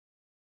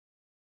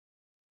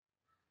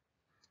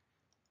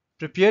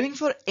Preparing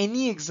for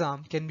any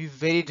exam can be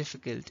very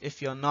difficult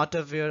if you're not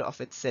aware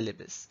of its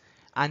syllabus.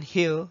 And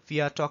here we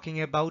are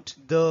talking about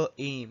the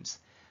Aims.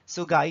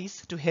 So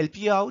guys, to help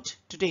you out,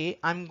 today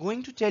I'm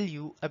going to tell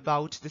you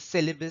about the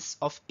syllabus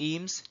of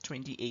Aims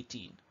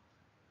 2018.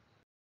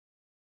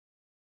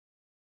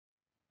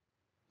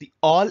 The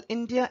All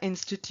India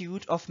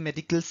Institute of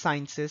Medical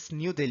Sciences,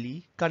 New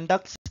Delhi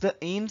conducts the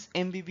Aims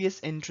MBBS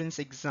entrance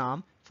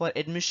exam for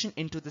admission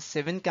into the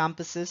 7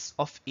 campuses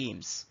of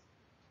Aims.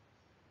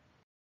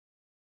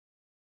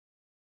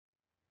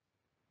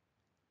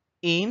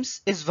 Aims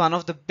is one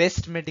of the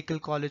best medical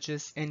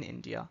colleges in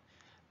India.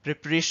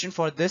 Preparation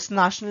for this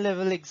national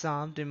level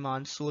exam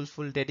demands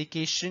soulful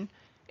dedication,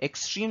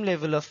 extreme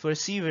level of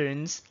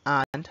perseverance,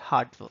 and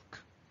hard work.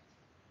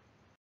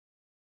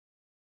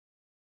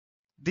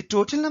 The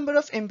total number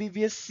of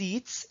MBBS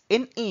seats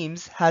in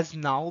Aims has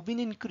now been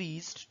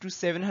increased to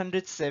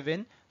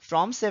 707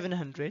 from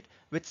 700,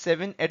 with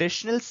 7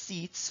 additional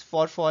seats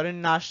for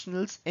foreign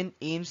nationals in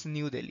Aims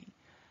New Delhi.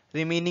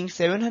 Remaining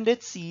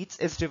 700 seats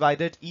is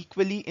divided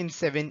equally in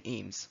 7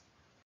 Aims.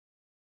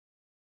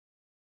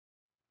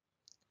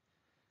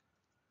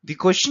 The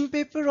question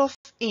paper of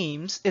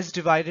Aims is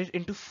divided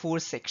into 4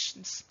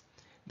 sections: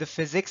 the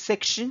physics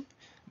section,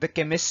 the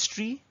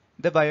chemistry,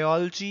 the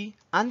biology,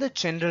 and the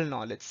general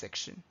knowledge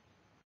section.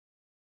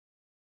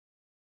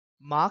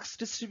 Marks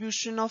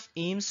distribution of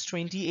Aims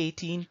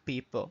 2018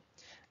 paper.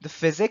 The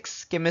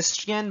physics,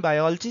 chemistry, and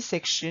biology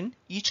section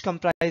each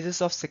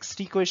comprises of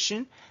 60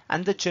 questions,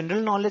 and the general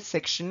knowledge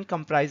section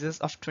comprises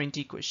of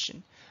 20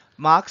 questions.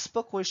 Marks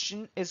per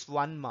question is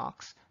 1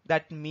 marks.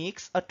 That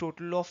makes a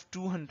total of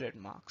 200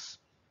 marks.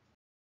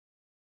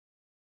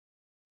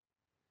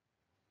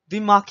 The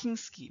marking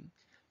scheme.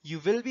 You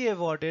will be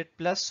awarded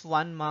plus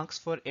 1 marks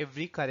for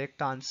every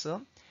correct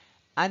answer,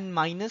 and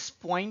minus zero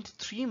point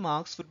 0.3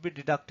 marks would be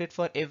deducted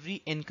for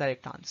every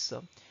incorrect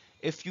answer.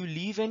 If you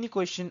leave any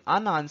question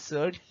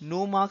unanswered,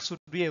 no marks would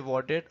be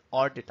awarded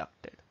or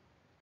deducted.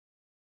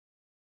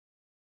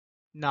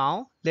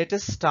 Now, let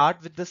us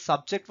start with the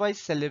subject-wise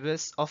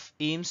syllabus of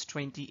Aims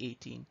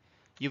 2018.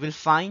 You will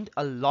find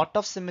a lot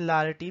of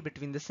similarity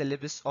between the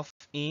syllabus of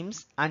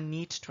Aims and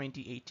NEET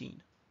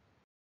 2018.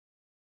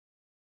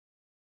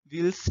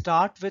 We'll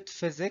start with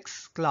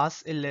Physics,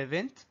 Class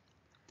 11th.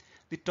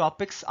 The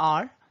topics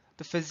are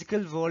the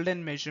physical world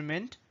and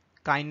measurement,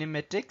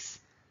 kinematics,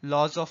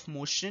 laws of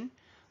motion,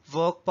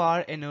 work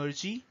power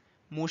energy,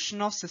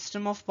 motion of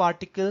system of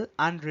particle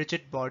and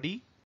rigid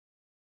body,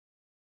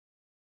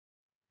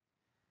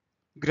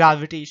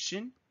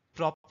 gravitation,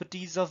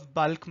 properties of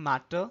bulk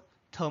matter,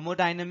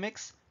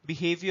 thermodynamics,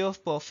 behavior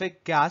of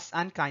perfect gas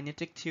and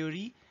kinetic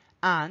theory,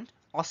 and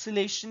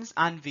oscillations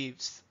and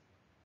waves.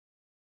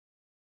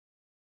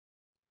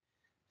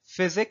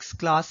 Physics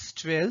class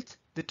 12th,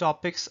 the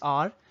topics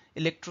are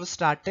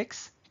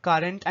electrostatics,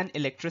 current and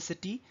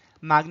electricity,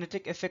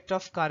 magnetic effect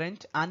of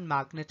current and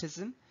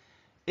magnetism,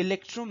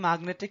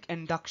 electromagnetic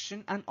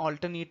induction and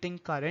alternating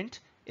current,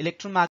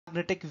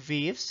 electromagnetic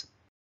waves,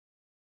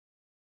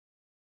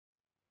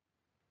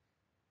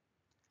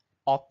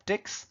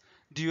 optics,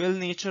 dual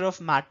nature of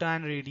matter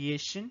and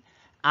radiation,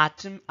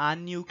 atom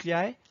and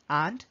nuclei,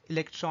 and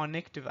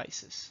electronic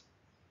devices.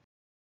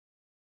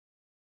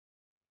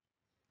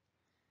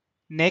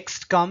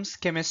 Next comes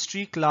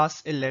chemistry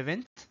class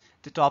 11th.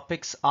 The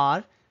topics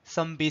are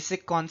some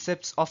basic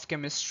concepts of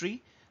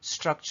chemistry,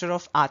 structure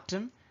of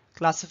atom,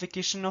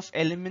 classification of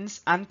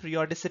elements and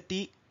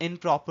periodicity in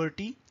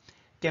property,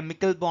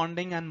 chemical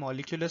bonding and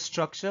molecular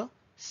structure,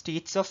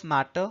 states of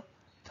matter,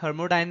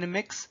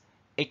 thermodynamics,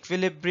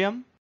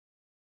 equilibrium,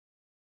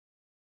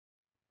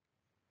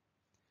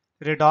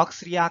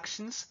 redox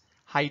reactions,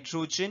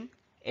 hydrogen,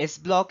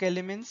 S-block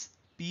elements,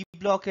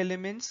 P-block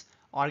elements,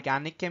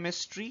 organic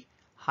chemistry,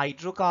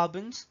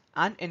 hydrocarbons,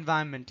 and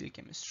environmental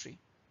chemistry.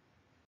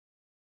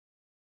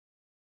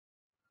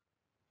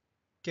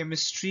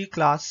 Chemistry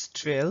class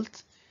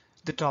 12th.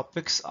 The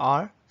topics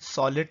are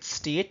solid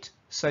state,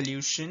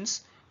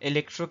 solutions,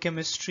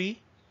 electrochemistry,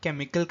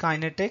 chemical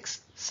kinetics,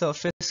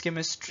 surface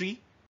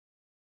chemistry,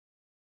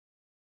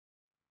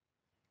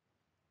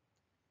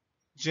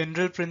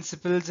 general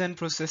principles and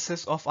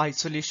processes of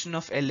isolation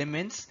of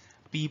elements,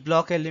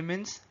 P-block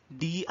elements,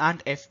 D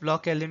and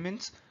F-block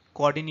elements,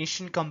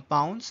 coordination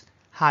compounds,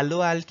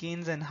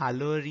 haloalkanes and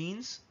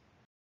haloarenes,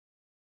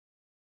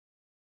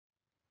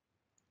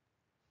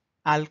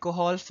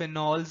 alcohol,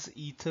 phenols,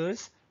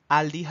 ethers,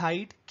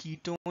 aldehyde,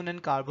 ketone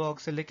and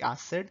carboxylic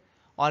acid,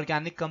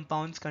 organic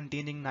compounds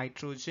containing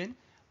nitrogen,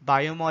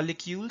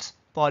 biomolecules,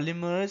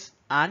 polymers,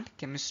 and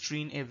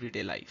chemistry in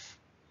everyday life.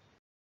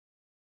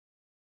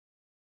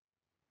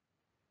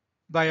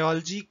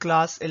 Biology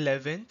class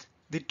 11th.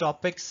 The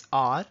topics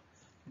are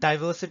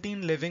diversity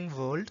in living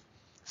world,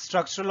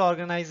 structural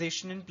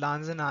organization in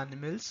plants and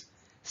animals,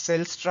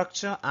 cell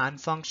structure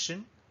and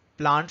function,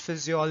 plant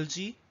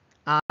physiology,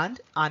 and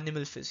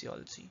animal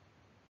physiology.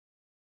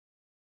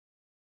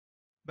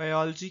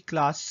 Biology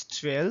class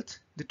 12th.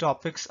 The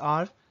topics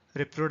are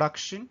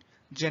reproduction,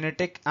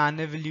 genetic and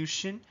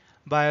evolution,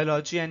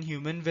 biology and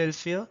human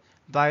welfare,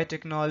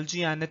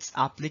 biotechnology and its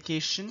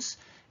applications,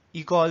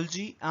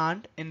 ecology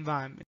and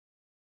environment.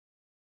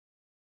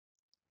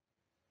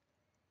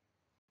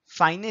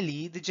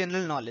 Finally, the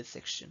general knowledge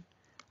section.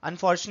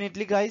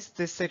 Unfortunately guys,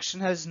 this section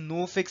has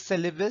no fixed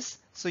syllabus,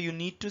 so you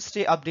need to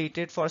stay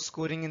updated for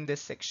scoring in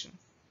this section.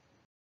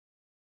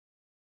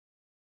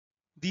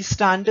 The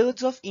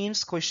standards of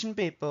Aiims question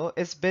paper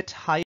is bit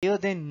higher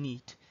than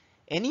NEET.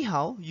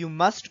 Anyhow, you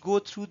must go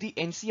through the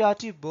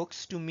NCERT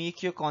books to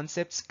make your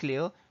concepts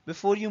clear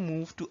before you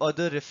move to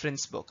other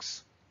reference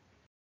books.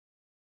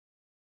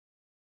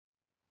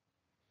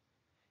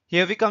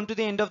 Here we come to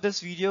the end of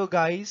this video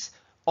guys.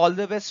 All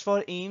the best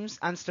for Aiims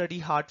and study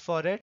hard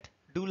for it.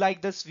 Do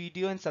like this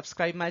video and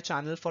subscribe my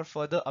channel for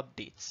further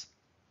updates.